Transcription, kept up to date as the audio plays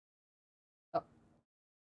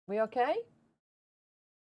We okay?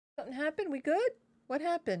 Something happened? We good? What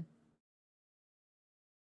happened?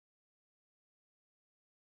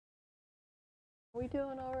 We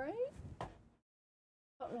doing all right?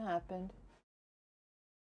 Something happened.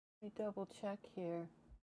 Let me double check here.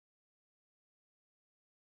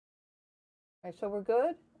 All right, so we're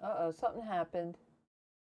good? Uh-oh, something happened.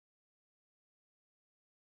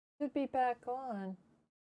 Should be back on.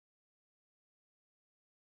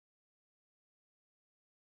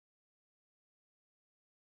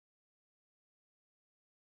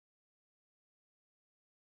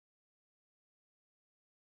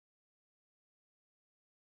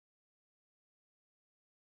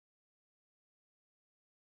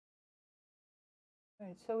 All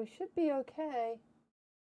right, so we should be okay.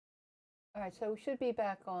 All right, so we should be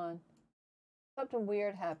back on. Something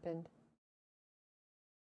weird happened.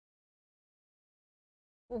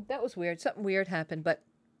 That was weird. Something weird happened, but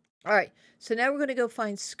all right. So now we're going to go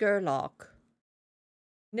find Skurlock.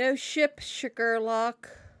 No ship, Skurlock.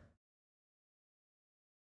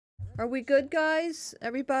 Are we good, guys?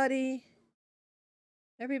 Everybody?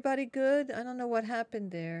 Everybody good? I don't know what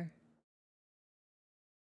happened there.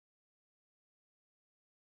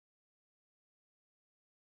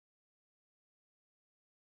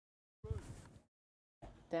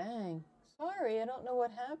 Dang. Sorry, I don't know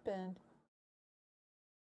what happened.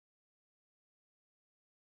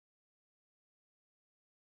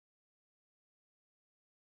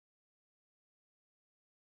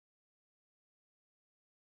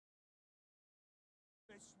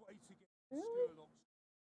 Really?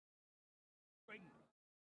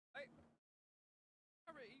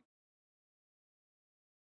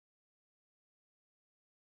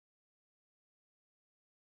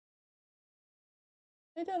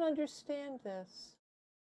 I don't understand this.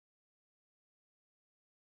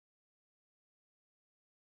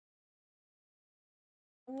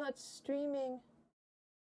 I'm not streaming.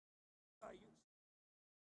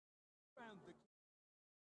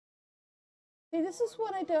 See, this is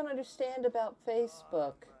what I don't understand about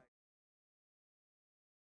Facebook.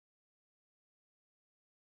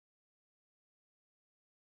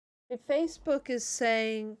 If Facebook is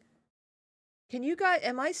saying, can you guys,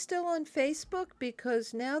 am I still on Facebook?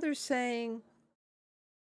 Because now they're saying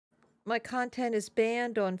my content is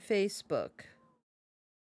banned on Facebook.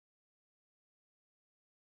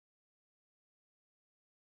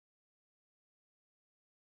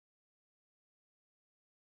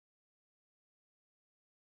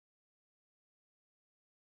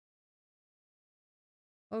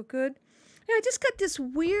 Oh, good. Yeah, I just got this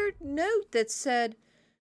weird note that said,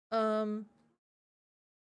 I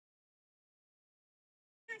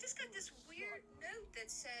just got this weird note that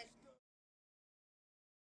said,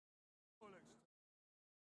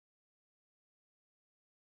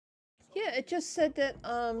 yeah, it just said that,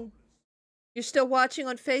 you're still watching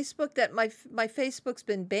on Facebook, that my Facebook's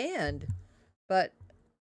been banned. But,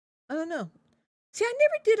 I don't know. See, I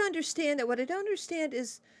never did understand that. What I don't understand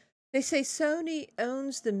is, they say Sony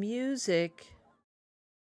owns the music,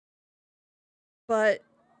 but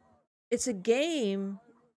it's a game.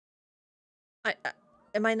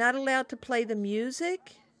 Am I not allowed to play the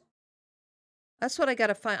music? That's what I got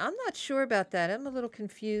to find. I'm not sure about that. I'm a little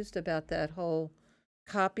confused about that whole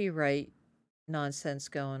copyright nonsense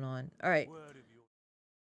going on. All right.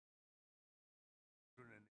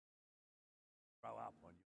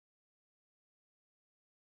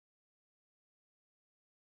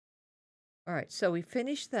 All right, so we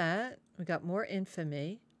finished that. We got more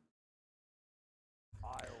infamy.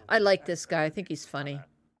 I like this guy. I think he's funny.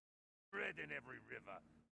 Red in every river.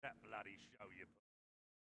 That bloody show you.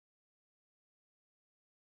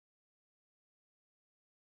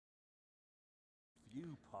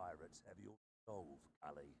 Few pirates have your resolve,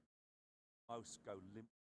 Cully. Most go limp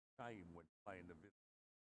shame when playing the villain.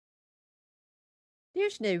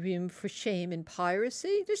 There's no room for shame in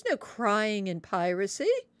piracy. There's no crying in piracy.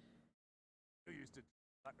 You used to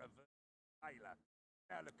like a sailor.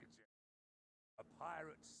 Now look at you. A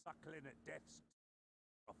pirate suckling at death's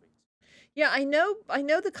profit. Yeah, I know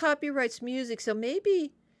the copyright's music, so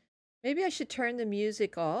maybe I should turn the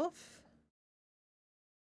music off.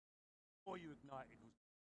 Before you ignited was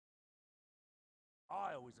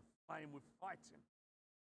I always aflame with fighting.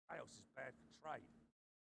 Chaos is bad for trade.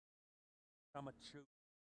 Some are chewed,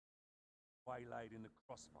 waylaid in the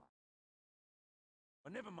crossfire.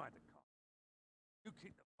 But never mind the car. You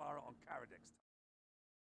keep the fire on Caradex.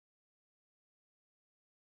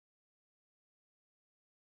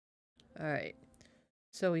 All right.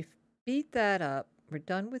 So we beat that up. We're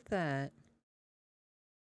done with that.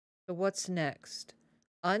 So what's next?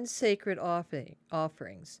 Unsacred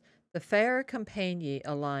offerings. The Farah Compagnie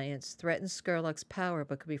Alliance threatens Skurlock's power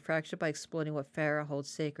but could be fractured by exploiting what Farah holds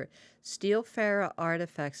sacred. Steal Farah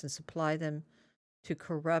artifacts and supply them to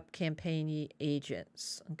corrupt Compagnie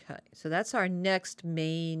agents. Okay, so that's our next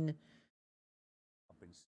main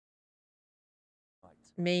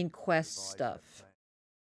quest stuff.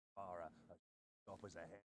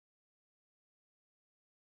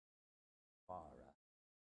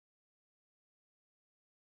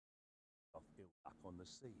 On the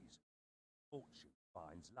seas, fortune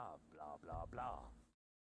finds love, blah blah blah.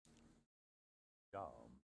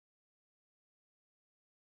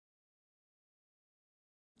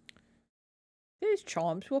 These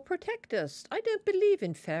charms will protect us. I don't believe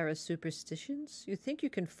in Farah superstitions. You think you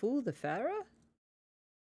can fool the Farah?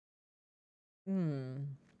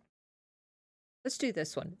 Let's do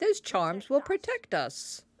this one. Those charms will protect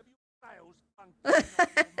us.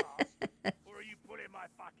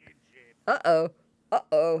 Uh-oh.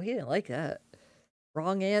 Uh-oh. He didn't like that.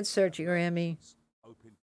 Wrong answer, Grammy.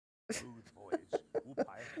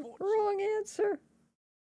 Wrong answer.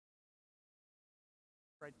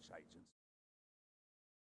 French agents.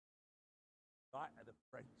 Like the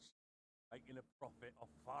French, making a profit off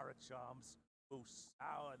Farah charms will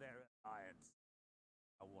sour their alliance.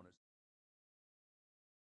 I want to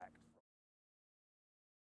act.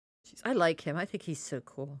 Jeez, I like him. I think he's so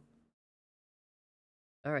cool.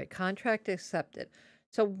 All right, contract accepted.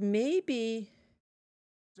 So maybe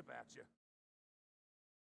it's about you.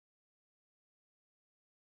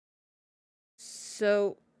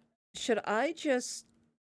 So should I just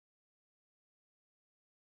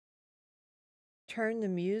turn the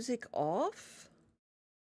music off?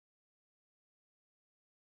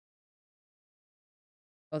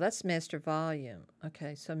 Oh, that's master volume.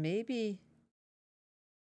 Okay, so maybe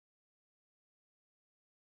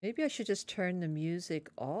I should just turn the music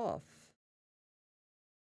off.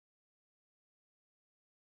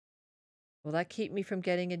 Will that keep me from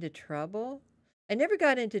getting into trouble? I never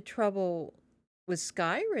got into trouble with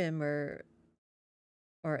Skyrim or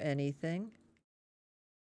anything.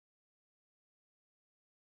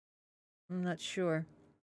 I'm not sure.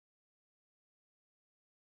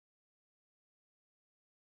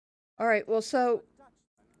 All right, well, so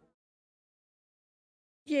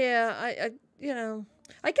yeah, I you know,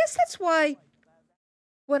 I guess that's why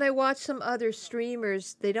when I watch some other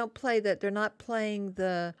streamers, they don't play that. They're not playing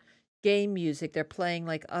the game music. They're playing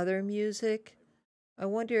like other music. I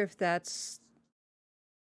wonder if that's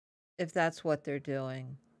what they're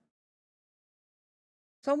doing.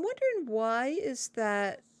 So I'm wondering, why is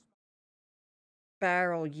that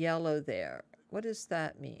barrel yellow there? What does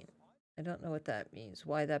that mean? I don't know what that means.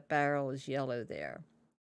 Why that barrel is yellow there.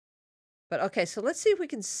 But okay, so let's see if we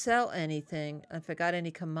can sell anything. If I got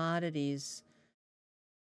any commodities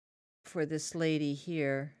for this lady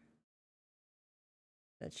here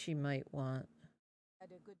that she might want.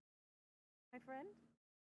 Had a good, my friend.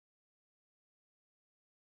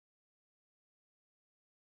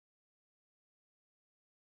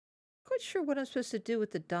 Quite sure what I'm supposed to do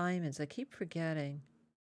with the diamonds. I keep forgetting.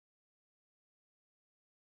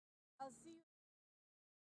 I'll see you.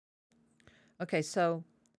 Okay, so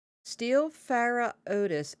steal Farah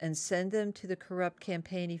Otis and send them to the corrupt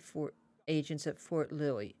Compagnie agents at Fort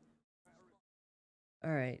Louis.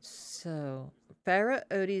 All right, so Farah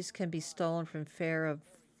Otis can be stolen from Farah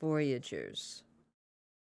voyagers.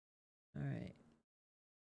 All right.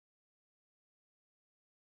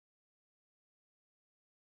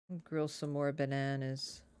 Grill some more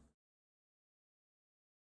bananas.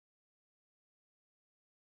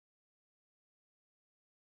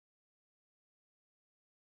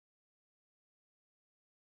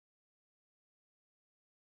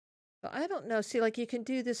 But I don't know. See, like you can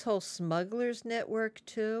do this whole smugglers network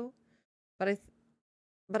too, but I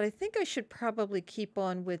think I should probably keep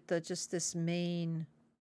on with just this main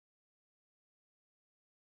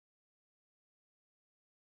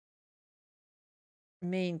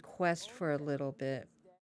quest for a little bit.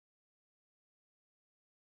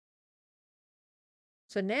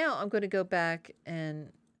 So now I'm going to go back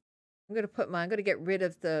and I'm going to get rid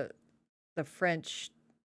of the French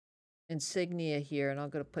insignia here, and I'm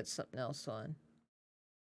going to put something else on.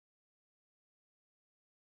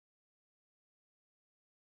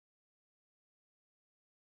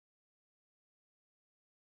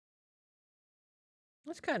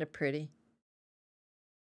 That's kind of pretty.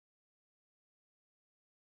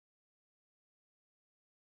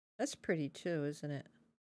 That's pretty too, isn't it?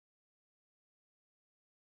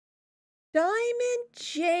 Diamond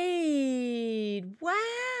Jade. Wow,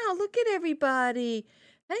 look at everybody.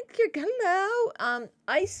 Thank you. Hello.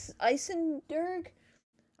 Isanderg.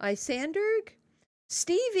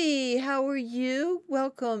 Stevie, how are you?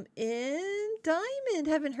 Welcome in. Diamond,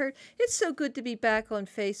 haven't heard. It's so good to be back on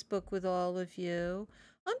Facebook with all of you.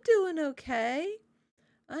 I'm doing okay.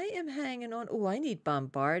 I am hanging on. Oh, I need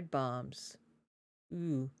bombard bombs.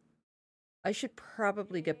 Ooh. I should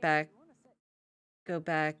probably go back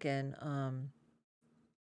and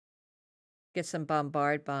get some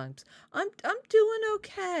bombard bombs. I'm doing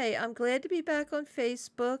okay. I'm glad to be back on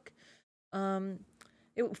Facebook.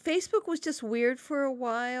 Facebook was just weird for a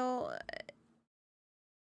while,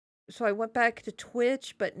 so I went back to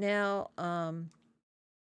Twitch, but now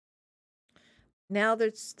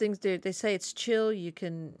there's things they say it's chill. You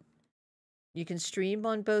can stream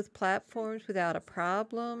on both platforms without a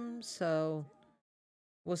problem. So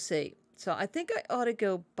we'll see. So I think I ought to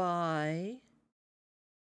go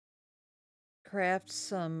craft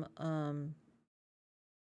some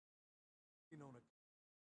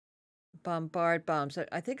bombard bombs.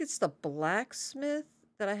 I think it's the blacksmith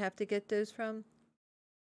that I have to get those from.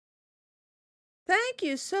 Thank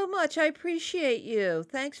you so much. I appreciate you.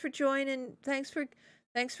 Thanks for joining. Thanks for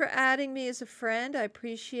adding me as a friend. I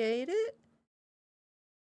appreciate it.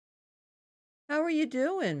 How are you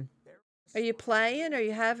doing? Are you playing? Are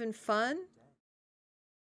you having fun?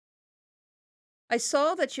 I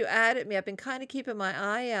saw that you added me. I've been kind of keeping my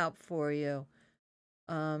eye out for you.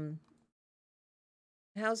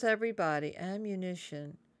 How's everybody?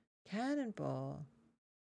 Ammunition. Cannonball.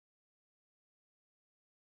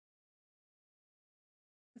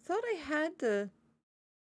 I thought I had the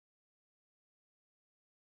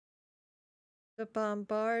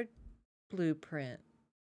bombard blueprint.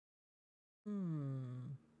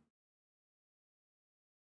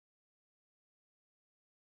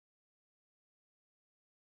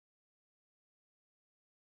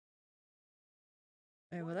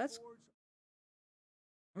 Right, well, that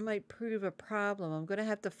might prove a problem. I'm going to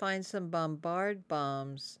have to find some bombard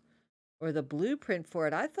bombs or the blueprint for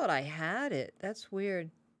it. I thought I had it. That's weird.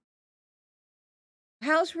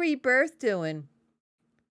 How's Rebirth doing?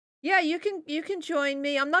 Yeah, you can join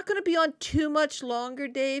me. I'm not going to be on too much longer,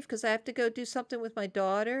 Dave, because I have to go do something with my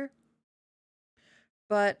daughter.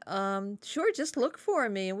 But sure, just look for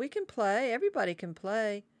me and we can play. Everybody can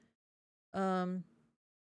play.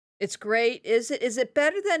 It's great. Is it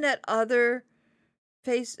better than that other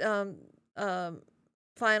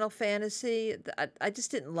Final Fantasy? I just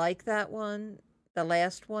didn't like that one, the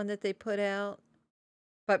last one that they put out.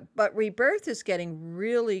 But Rebirth is getting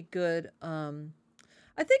really good.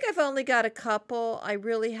 I think I've only got a couple. I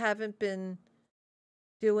really haven't been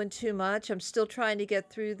doing too much. I'm still trying to get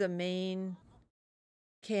through the main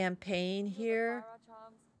campaign here.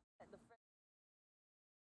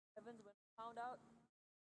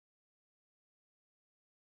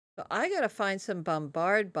 So I gotta find some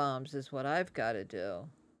bombard bombs is what I've got to do.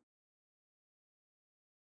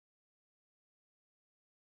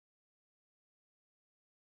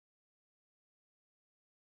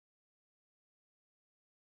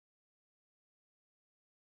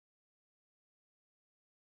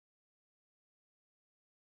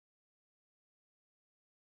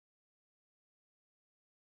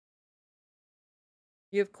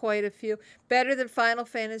 You have quite a few. Better than Final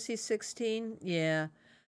Fantasy 16? Yeah.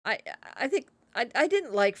 I think I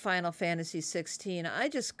didn't like Final Fantasy 16. I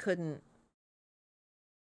just couldn't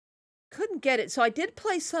get it. So I did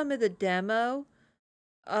play some of the demo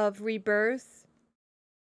of Rebirth,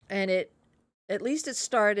 and at least it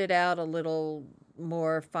started out a little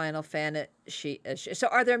more Final Fantasy. So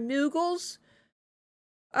are there Moogles?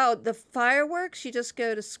 Oh, the fireworks, you just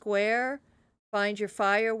go to Square, find your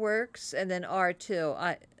fireworks, and then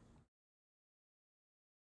R2.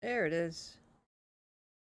 There it is.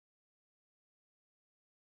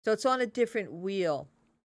 So it's on a different wheel.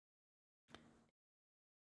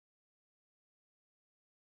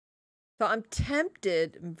 So I'm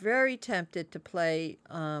very tempted to play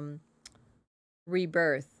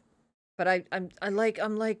Rebirth. But I'm like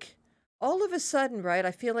all of a sudden, right?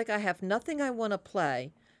 I feel like I have nothing I want to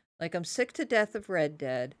play. Like I'm sick to death of Red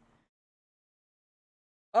Dead.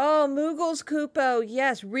 Oh, Moogles, Koopo.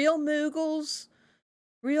 Yes, real Moogles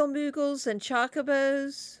and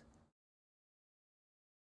Chocobos.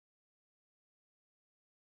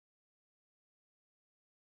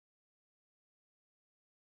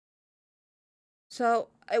 So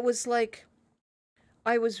it was like,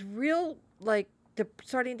 I was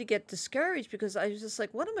starting to get discouraged because I was just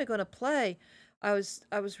like, what am I going to play? I was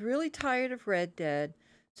really tired of Red Dead.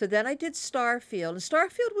 So then I did Starfield, and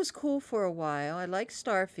Starfield was cool for a while. I liked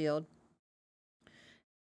Starfield.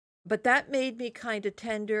 But that made me kind of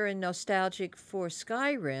tender and nostalgic for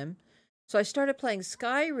Skyrim. So I started playing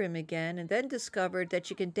Skyrim again and then discovered that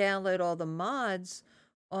you can download all the mods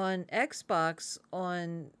on Xbox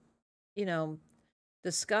on, you know,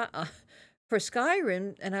 the Sky for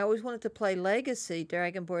Skyrim, and I always wanted to play Legacy,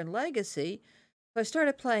 Dragonborn Legacy. So I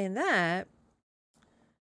started playing that.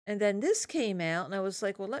 And then this came out and I was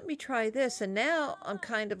like, well, let me try this. And now I'm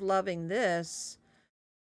kind of loving this.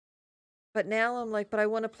 But now I'm like, but I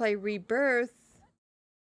want to play Rebirth.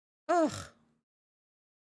 Ugh.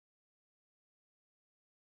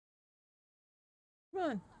 Come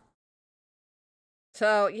on.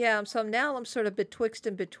 So, yeah, so now I'm sort of betwixt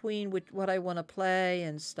and between with what I want to play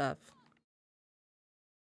and stuff.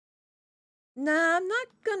 Nah, I'm not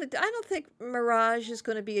gonna, I don't think Mirage is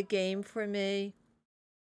gonna be a game for me.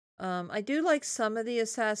 I do like some of the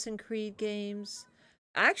Assassin's Creed games.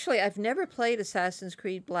 Actually, I've never played Assassin's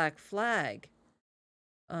Creed Black Flag.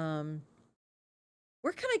 Where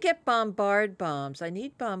can I get bombard bombs? I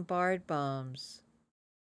need bombard bombs.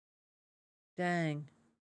 Dang.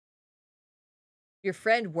 Your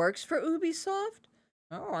friend works for Ubisoft?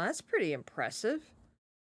 Oh, that's pretty impressive.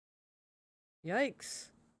 Yikes.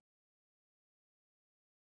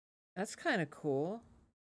 That's kind of cool.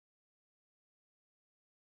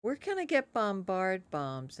 Where can I get bombard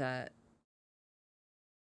bombs at?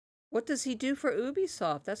 What does he do for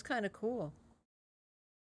Ubisoft? That's kind of cool.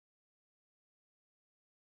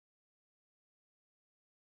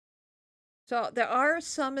 So there are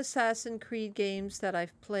some Assassin's Creed games that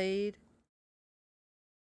I've played.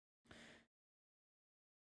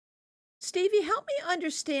 Stevie, help me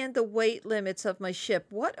understand the weight limits of my ship.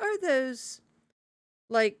 What are those,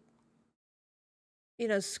 like, you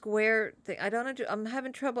know, square thing? I don't. I'm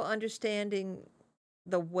having trouble understanding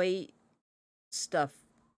the weight stuff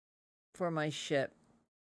for my ship.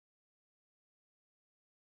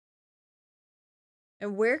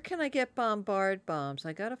 And where can I get bombard bombs?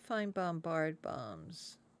 I gotta find bombard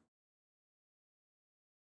bombs.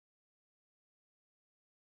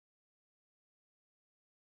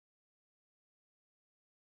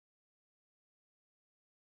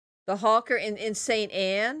 The Hawker in St.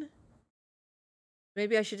 Anne?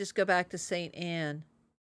 Maybe I should just go back to St. Anne.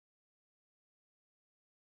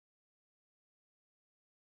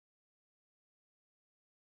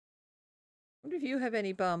 I wonder if you have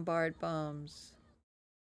any bombard bombs.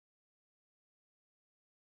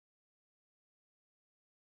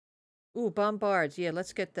 Ooh, bombards. Yeah,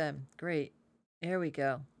 let's get them. Great. There we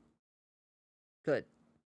go. Good.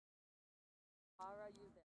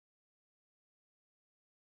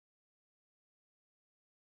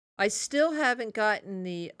 I still haven't gotten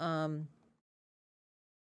the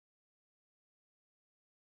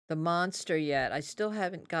monster yet. I still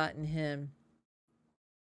haven't gotten him.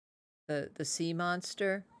 The sea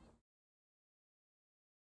monster.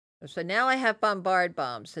 So now I have bombard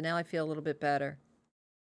bombs. So now I feel a little bit better.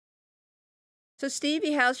 So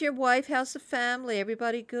Stevie, how's your wife? How's the family?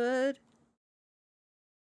 Everybody good?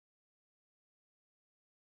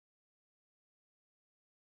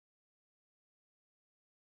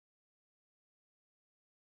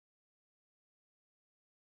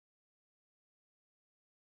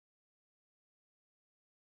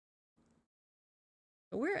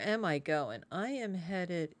 Where am I going? I am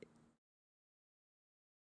headed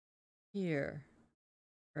here,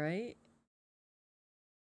 right?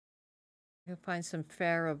 I'll find some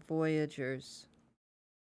Pharaoh Voyagers.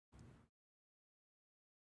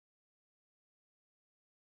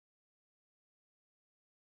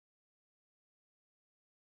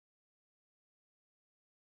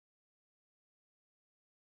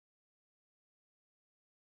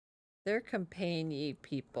 They're companion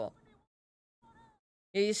people.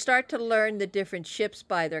 You start to learn the different ships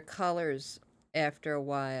by their colors after a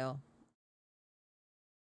while.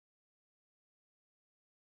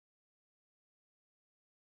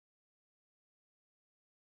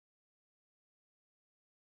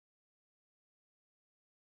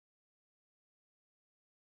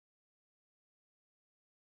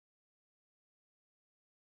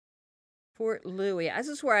 Fort Louis. This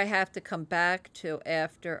is where I have to come back to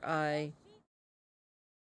after I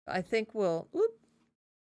think we'll... Whoop,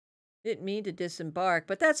 didn't mean to disembark,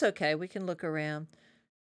 but that's okay. We can look around.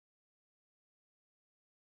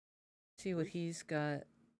 See what he's got.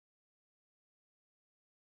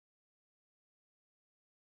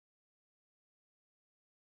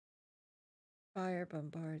 Fire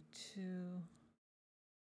bombard 2.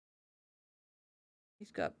 He's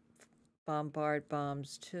got bombard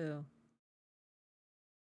bombs too.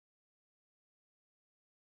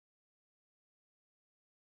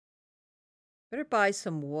 Better buy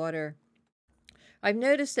some water. I've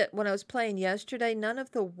noticed that when I was playing yesterday, none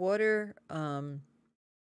of the water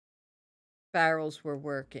barrels were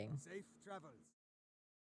working. Safe travels.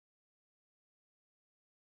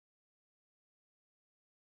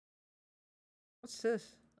 What's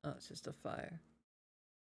this? Oh, it's just a fire.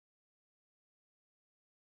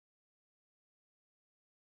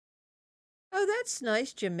 Oh, that's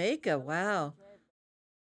nice. Jamaica. Wow.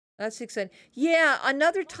 That's exciting. Yeah,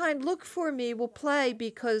 another time, look for me. We'll play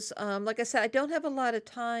because, like I said, I don't have a lot of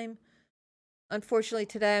time. Unfortunately,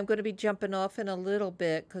 today I'm going to be jumping off in a little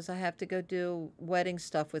bit because I have to go do wedding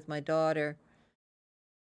stuff with my daughter.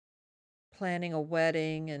 Planning a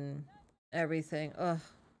wedding and everything. Ugh.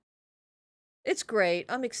 It's great.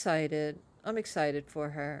 I'm excited. I'm excited for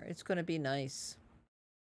her. It's going to be nice.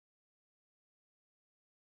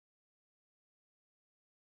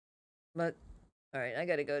 But, all right, I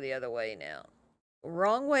got to go the other way now.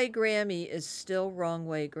 Wrong way Grammy is still wrong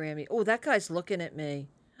way Grammy. Oh, that guy's looking at me.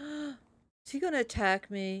 Is he going to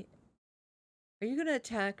attack me? Are you going to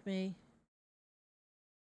attack me?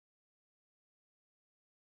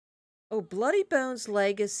 Oh, Bloody Bones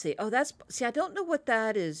Legacy. Oh, that's... See, I don't know what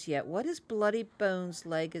that is yet. What is Bloody Bones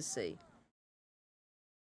Legacy?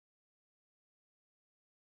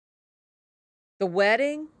 The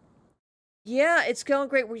wedding? Yeah, it's going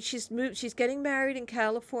great. She's moved. She's getting married in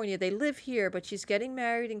California. They live here, but she's getting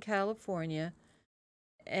married in California.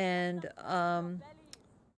 And,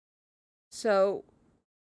 so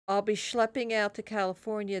I'll be schlepping out to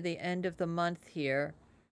California the end of the month here.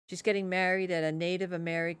 She's getting married at a Native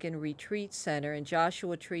American retreat center in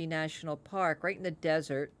Joshua Tree National Park, right in the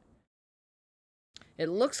desert. It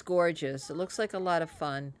looks gorgeous. It looks like a lot of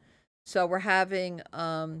fun. So we're having,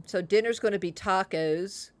 so dinner's going to be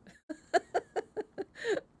tacos.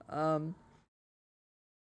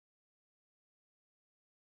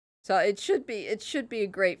 So it should be a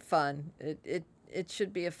great fun. It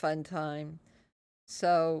should be a fun time.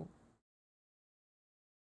 So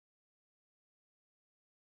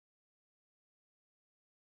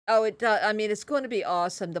oh, it does. I mean, it's going to be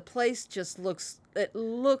awesome. The place just looks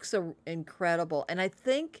incredible. And I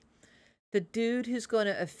think the dude who's going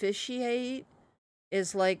to officiate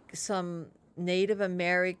is like some Native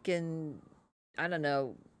American, I don't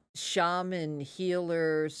know, shaman,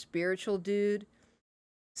 healer, spiritual dude.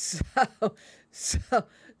 So so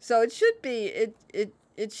so it should be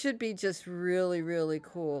it should be just really, really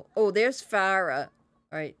cool. Oh, there's Farah.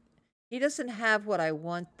 All right. He doesn't have what I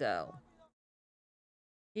want though.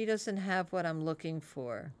 He doesn't have what I'm looking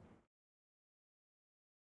for.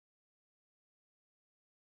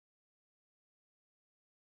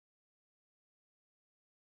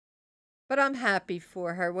 But I'm happy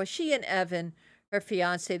for her. Well, she and Evan, her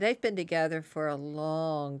fiance, they've been together for a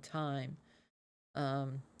long time. I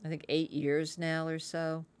think 8 years now or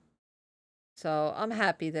so. So I'm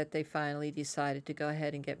happy that they finally decided to go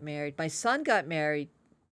ahead and get married. My son got married,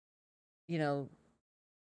 you know,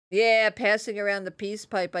 yeah, passing around the peace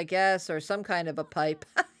pipe, I guess, or some kind of a pipe.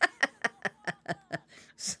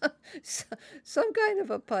 some, some kind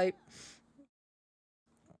of a pipe.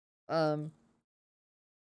 So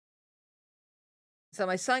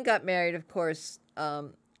my son got married, of course,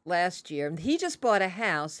 last year. He just bought a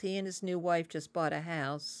house. He and his new wife just bought a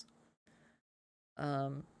house.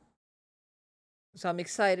 So I'm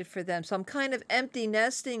excited for them. So I'm kind of empty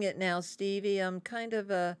nesting it now, Stevie. I'm kind of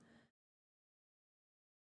an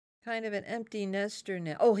empty nester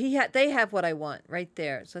now. Oh, they have what I want right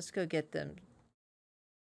there. So let's go get them.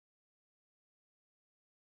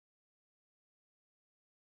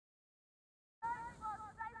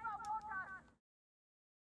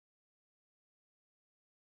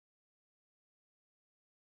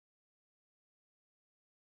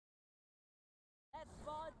 Let's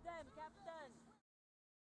board them, Captain.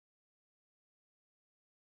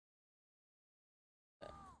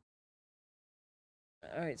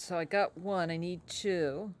 All right, so I got one. I need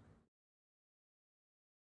two.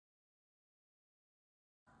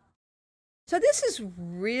 So this is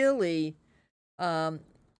really,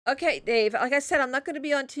 okay, Dave. Like I said, I'm not going to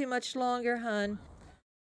be on too much longer,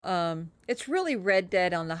 hon. It's really Red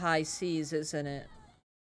Dead on the high seas, isn't it?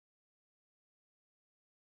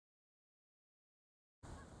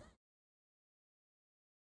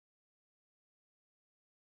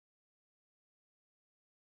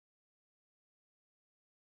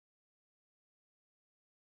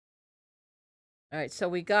 All right, so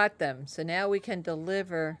we got them. So now we can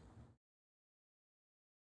deliver.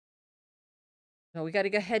 So we got to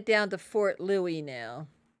go head down to Fort Louis now.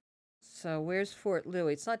 So where's Fort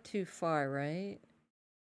Louis? It's not too far, right?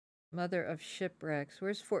 Mother of Shipwrecks.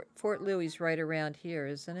 Where's Fort Louis? Right around here,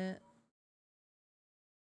 isn't it?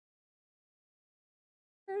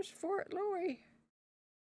 Where's Fort Louis?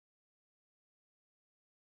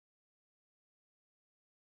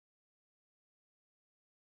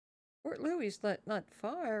 Fort Louis not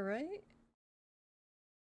far, right?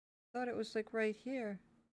 Thought it was like right here.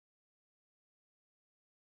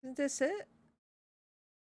 Isn't this it?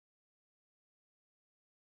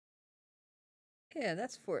 Yeah,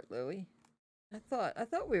 that's Fort Louis. I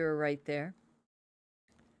thought we were right there.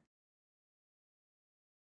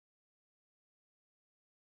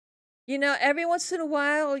 You know, every once in a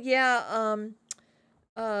while, yeah,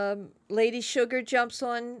 Lady Sugar jumps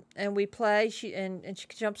on and we play. And she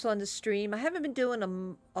jumps on the stream. I haven't been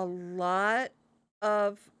doing a lot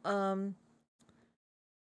of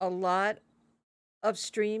a lot of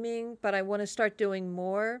streaming, but I want to start doing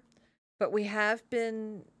more. But we have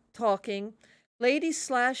been talking. Lady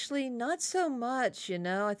Slashley, not so much, you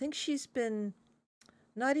know. I think she's been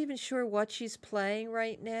not even sure what she's playing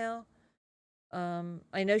right now.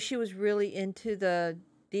 I know she was really into the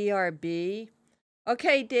DRB.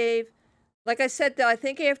 Okay, Dave. Like I said, though, I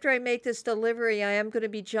think after I make this delivery, I am going to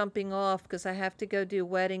be jumping off because I have to go do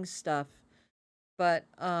wedding stuff. But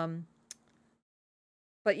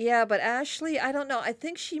but yeah, but Ashley, I don't know. I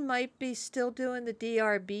think she might be still doing the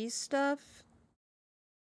DRB stuff.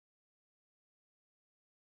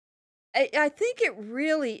 I think it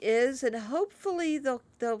really is, and hopefully they'll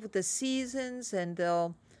the seasons and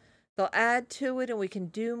they'll add to it and we can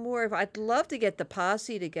do more. I'd love to get the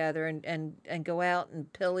posse together and go out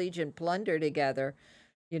and pillage and plunder together.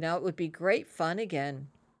 You know, it would be great fun again.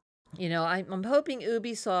 You know, I'm hoping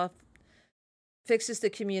Ubisoft fixes the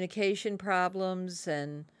communication problems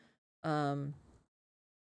and um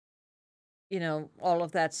you know, all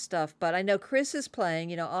of that stuff. But I know Chris is playing,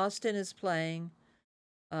 you know, Austin is playing.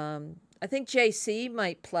 I think JC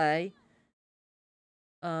might play.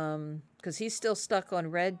 Because he's still stuck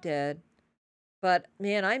on Red Dead. But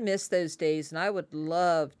man, I miss those days and I would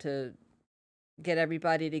love to get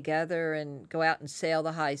everybody together and go out and sail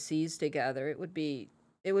the high seas together. It would be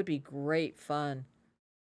great fun.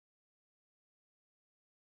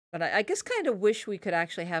 But I guess kind of wish we could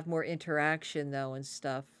actually have more interaction though and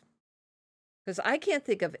stuff. Because I can't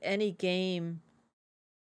think of any game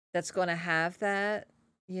that's going to have that.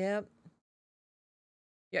 Yep.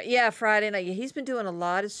 Yeah, yeah, Friday night. Yeah, he's been doing a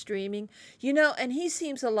lot of streaming. You know, and he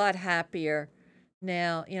seems a lot happier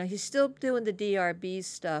now. You know, he's still doing the DRB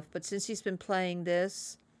stuff, but since he's been playing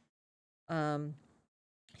this, um,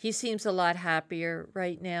 he seems a lot happier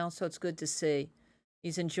right now, so it's good to see.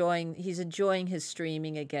 He's enjoying his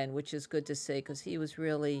streaming again, which is good to see because he was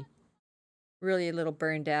really a little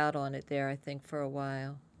burned out on it there, I think, for a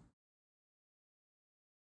while.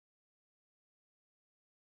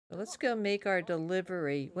 So let's go make our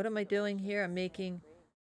delivery. What am I doing here? I'm making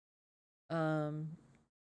um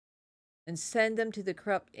and send them to the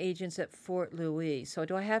corrupt agents at Fort Louis. So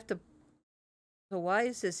do I have to so why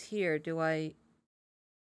is this here? Do I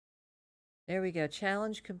There we go.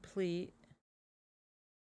 Challenge complete.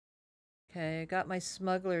 Okay, I got my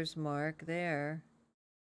smuggler's mark there.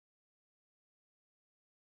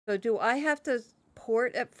 So do I have to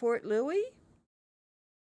port at Fort Louis?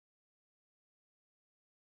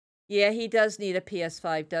 Yeah, he does need a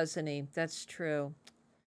PS5, doesn't he? That's true.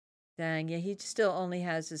 Dang, yeah, he still only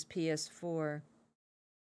has his PS4.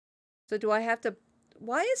 So do I have to...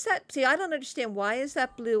 Why is that... See, I don't understand. Why is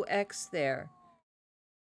that blue X there?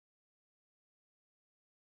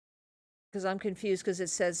 Because I'm confused because it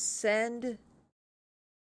says send...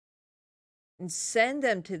 And send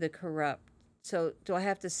them to the corrupt. So do I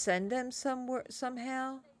have to send them somewhere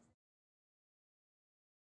somehow?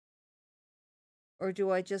 Or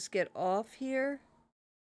do I just get off here?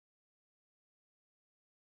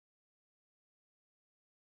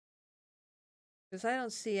 Because I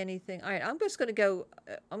don't see anything. All right, I'm just gonna go.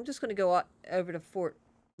 I'm just gonna go over to Fort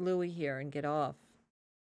Louis here and get off.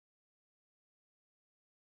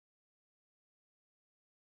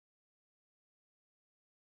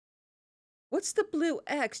 What's the blue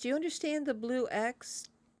X? Do you understand the blue X,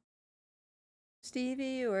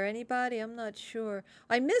 Stevie, or anybody? I'm not sure.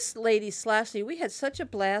 I miss Lady Slashley. We had such a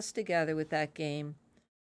blast together with that game.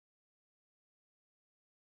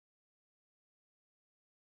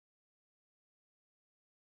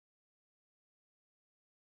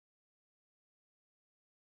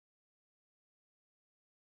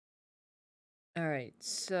 All right,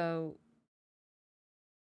 so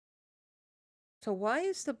why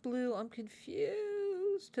is the blue? I'm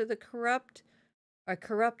confused. To the corrupt, our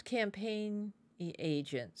corrupt campaign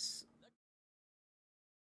agents.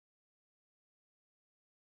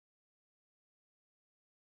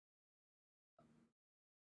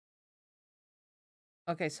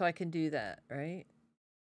 Okay, so I can do that, right?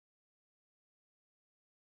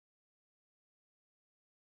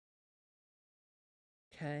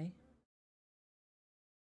 Okay.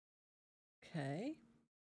 Okay.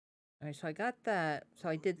 All right, so I got that. So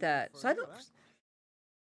I did that. So I don't.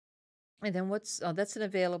 And then what's? Oh, that's an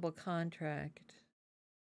available contract.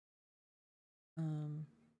 Um.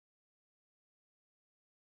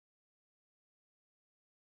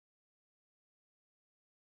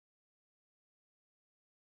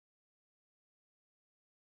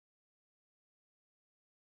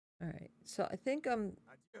 All right. So I think I'm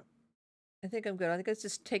good. I think let's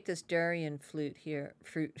just take this durian flute here.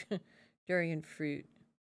 Durian fruit.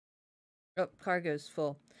 Oh, cargo's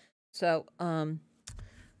full. So,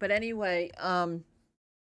 but anyway,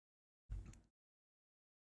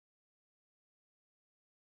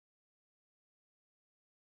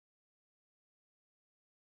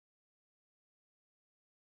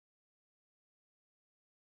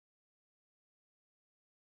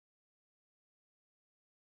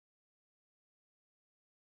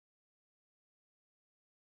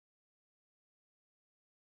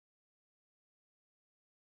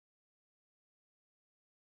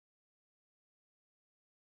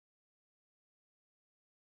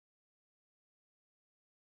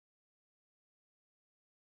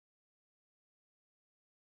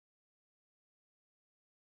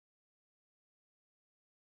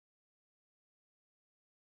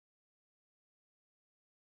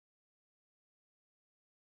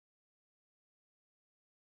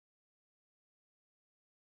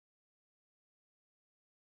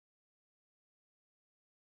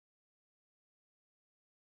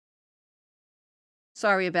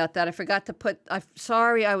 sorry about that. I forgot to put.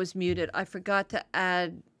 Sorry, I was muted. I forgot to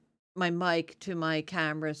add my mic to my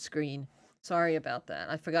camera screen. Sorry about that.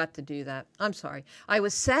 I forgot to do that. I'm sorry. I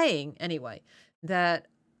was saying anyway that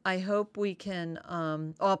I hope we can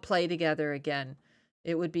all play together again.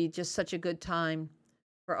 It would be just such a good time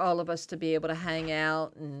for all of us to be able to hang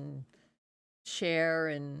out and share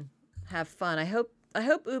and have fun. I hope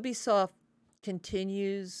Ubisoft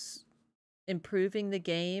continues improving the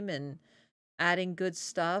game and adding good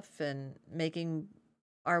stuff and making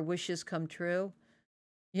our wishes come true.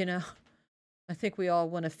 You know, I think we all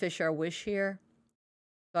want to fish our wish here.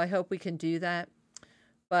 So I hope we can do that.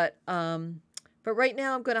 But right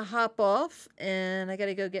now I'm going to hop off and I got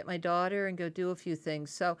to go get my daughter and go do a few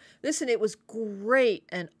things. So listen, it was great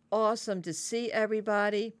and awesome to see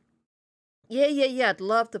everybody. Yeah. I'd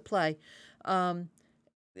love to play.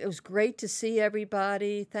 It was great to see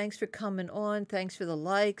everybody. Thanks for coming on. Thanks for the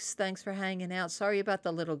likes. Thanks for hanging out. Sorry about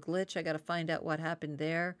the little glitch. I got to find out what happened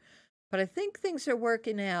there. But I think things are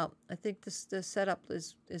working out. I think the setup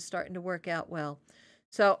is starting to work out well.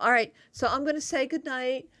 So, all right. So I'm going to say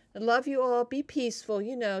goodnight. I love you all. Be peaceful.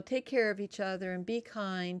 Take care of each other and be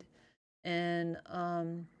kind. And,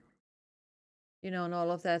 and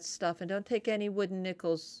all of that stuff. And don't take any wooden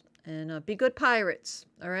nickels. And be good pirates.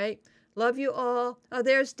 All right. Love you all. Oh,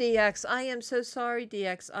 there's DX. I am so sorry,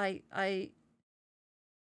 DX. I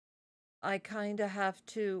kind of have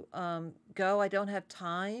to go. I don't have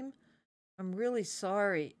time. I'm really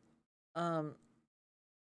sorry. Um,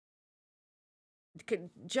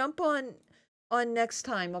 jump on next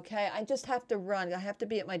time, okay? I just have to run. I have to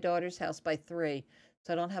be at my daughter's house by 3,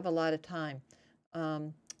 so I don't have a lot of time.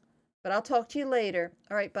 But I'll talk to you later.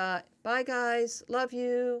 All right, bye. Bye, guys. Love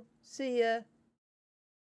you. See ya.